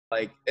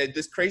Like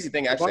this crazy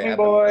thing Good actually morning,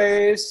 happened.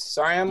 boys.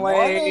 Sorry I'm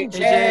late.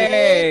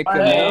 Jake, good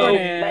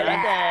morning.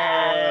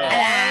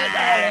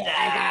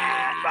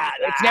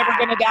 It's never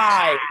gonna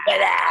die.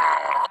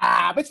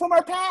 It's from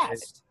our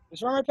past.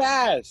 It's from our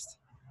past.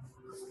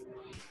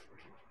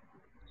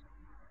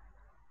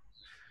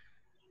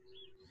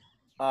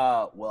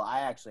 Well,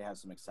 I actually have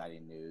some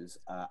exciting news.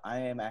 I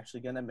am actually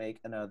going to make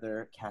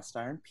another cast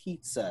iron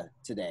pizza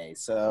today.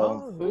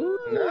 So,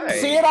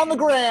 Nice. see it on the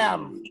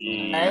gram.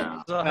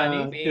 Yeah. The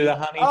honey, Do the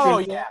honey Oh,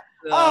 drizzle. yeah.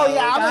 Oh,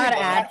 yeah. I'm going gotta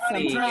to add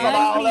honey some drizzle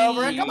all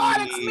over it. honey. Come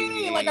on, it's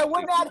me. Like I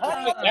wouldn't add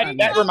honey.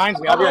 That reminds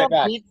me. I'll be right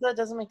back. Pizza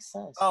doesn't make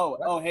sense.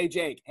 Oh, hey,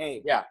 Jake.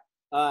 Hey. Yeah.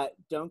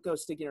 Don't go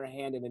sticking your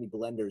hand in any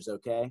blenders,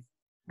 okay?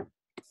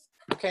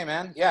 Okay,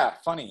 man. Yeah,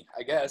 funny,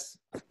 I guess.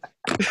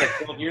 Like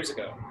 12 years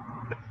ago.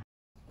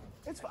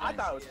 I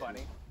thought it was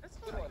funny. That's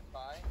fine. I thought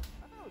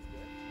it was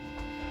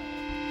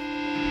good.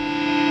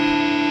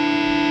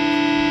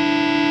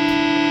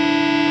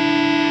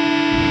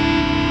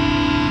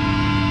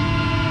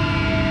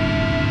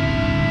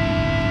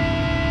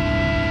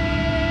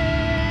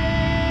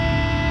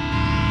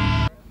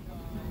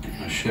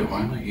 Oh shit,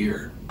 why am I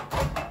here?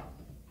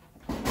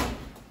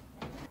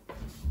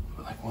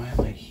 Like, why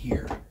am I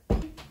here? Are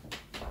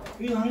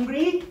you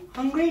hungry?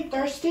 Hungry?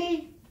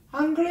 Thirsty?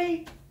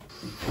 Hungry?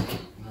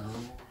 No.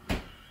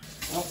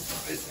 Oh,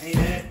 this ain't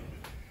it.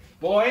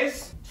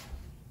 Boys,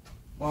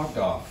 Logged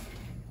off.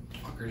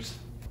 Fuckers.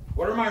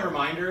 what are my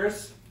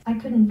reminders? I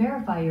couldn't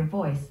verify your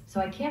voice, so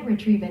I can't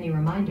retrieve any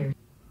reminders.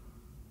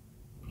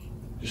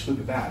 Just look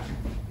at that.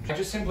 I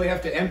just simply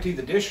have to empty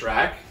the dish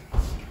rack.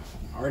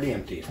 Already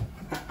emptied.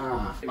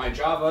 My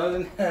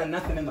Java,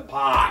 nothing in the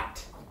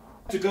pot.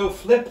 To go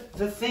flip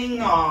the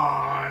thing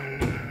on.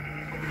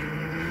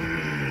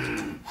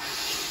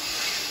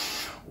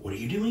 What are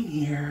you doing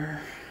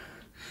here?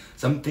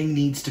 Something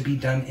needs to be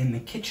done in the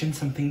kitchen.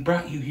 Something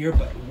brought you here,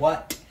 but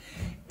what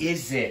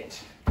is it?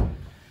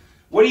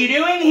 What are you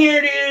doing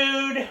here,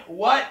 dude?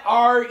 What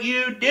are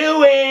you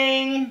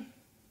doing?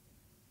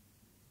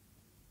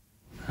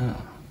 Huh.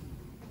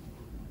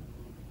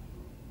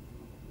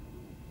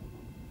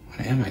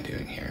 What am I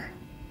doing here?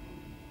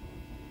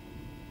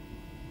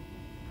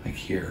 Like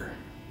here.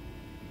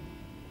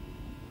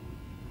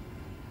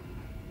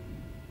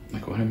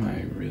 Like, what am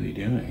I really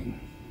doing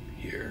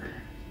here?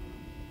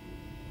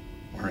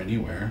 Or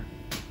anywhere?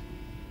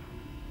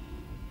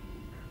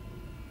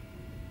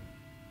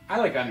 I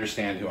like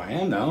understand who I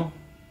am, though.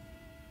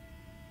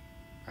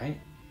 Right?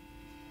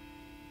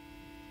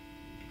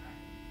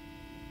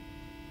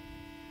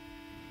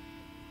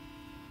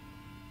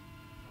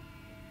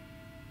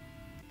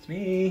 It's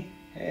me.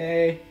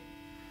 Hey.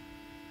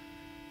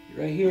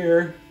 You're right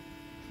here.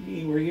 It's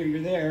me. We're here.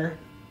 You're there.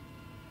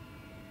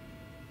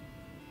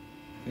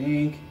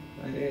 Think.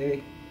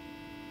 Hey.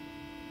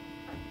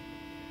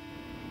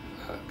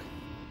 Look.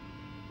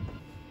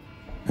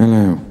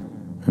 Hello,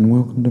 and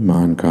welcome to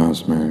Mind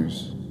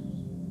Cosmos,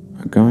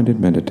 a guided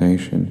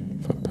meditation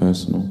for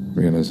personal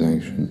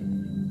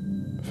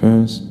realization.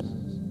 First,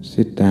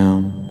 sit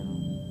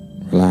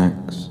down,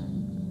 relax,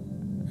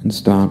 and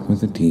start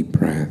with a deep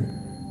breath,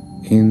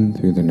 in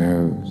through the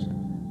nose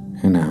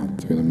and out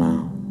through the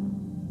mouth.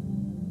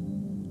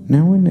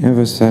 No one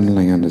ever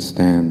suddenly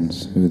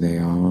understands who they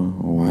are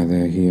or why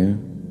they're here.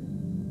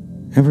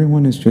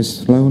 Everyone is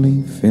just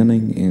slowly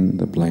filling in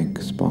the blank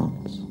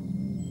spots,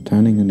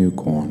 turning a new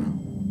corner.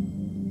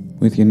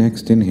 With your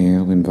next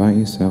inhale, invite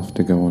yourself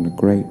to go on a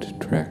great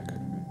trek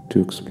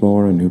to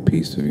explore a new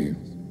piece of you.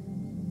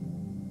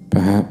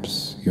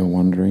 Perhaps you're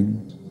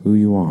wondering who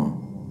you are.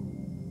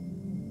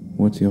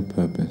 What's your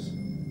purpose?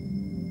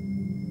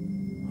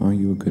 Are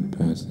you a good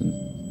person?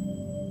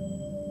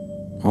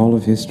 All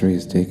of history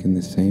has taken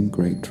the same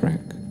great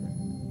trek.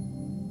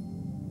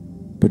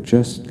 But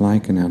just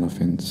like an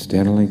elephant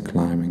steadily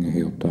climbing a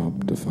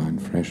hilltop to find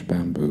fresh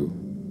bamboo,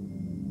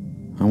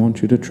 I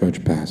want you to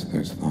trudge past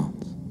those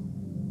thoughts.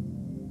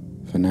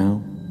 For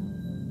now,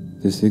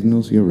 the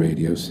signals your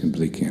radio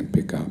simply can't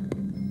pick up.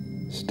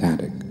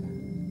 Static.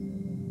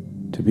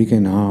 To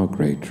begin our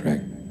great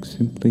trek,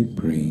 simply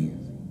breathe,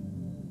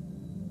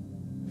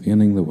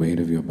 feeling the weight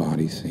of your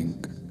body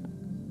sink.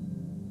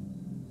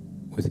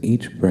 With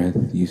each breath,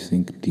 you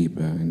sink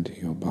deeper into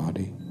your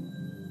body,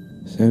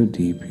 so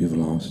deep you've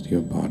lost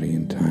your body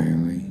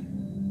entirely.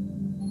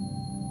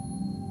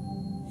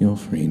 You're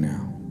free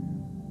now.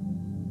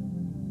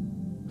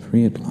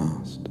 Free at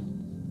last.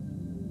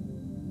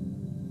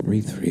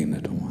 Breathe free,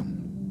 little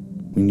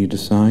one. When you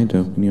decide to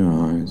open your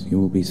eyes, you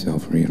will be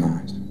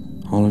self-realized.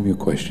 All of your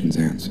questions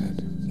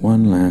answered.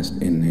 One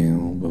last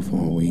inhale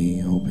before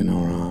we open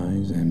our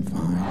eyes and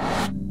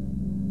find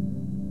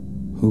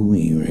who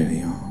we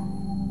really are.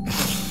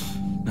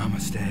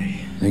 Namaste.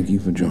 Thank you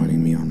for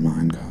joining me on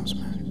Mind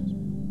Cosmos.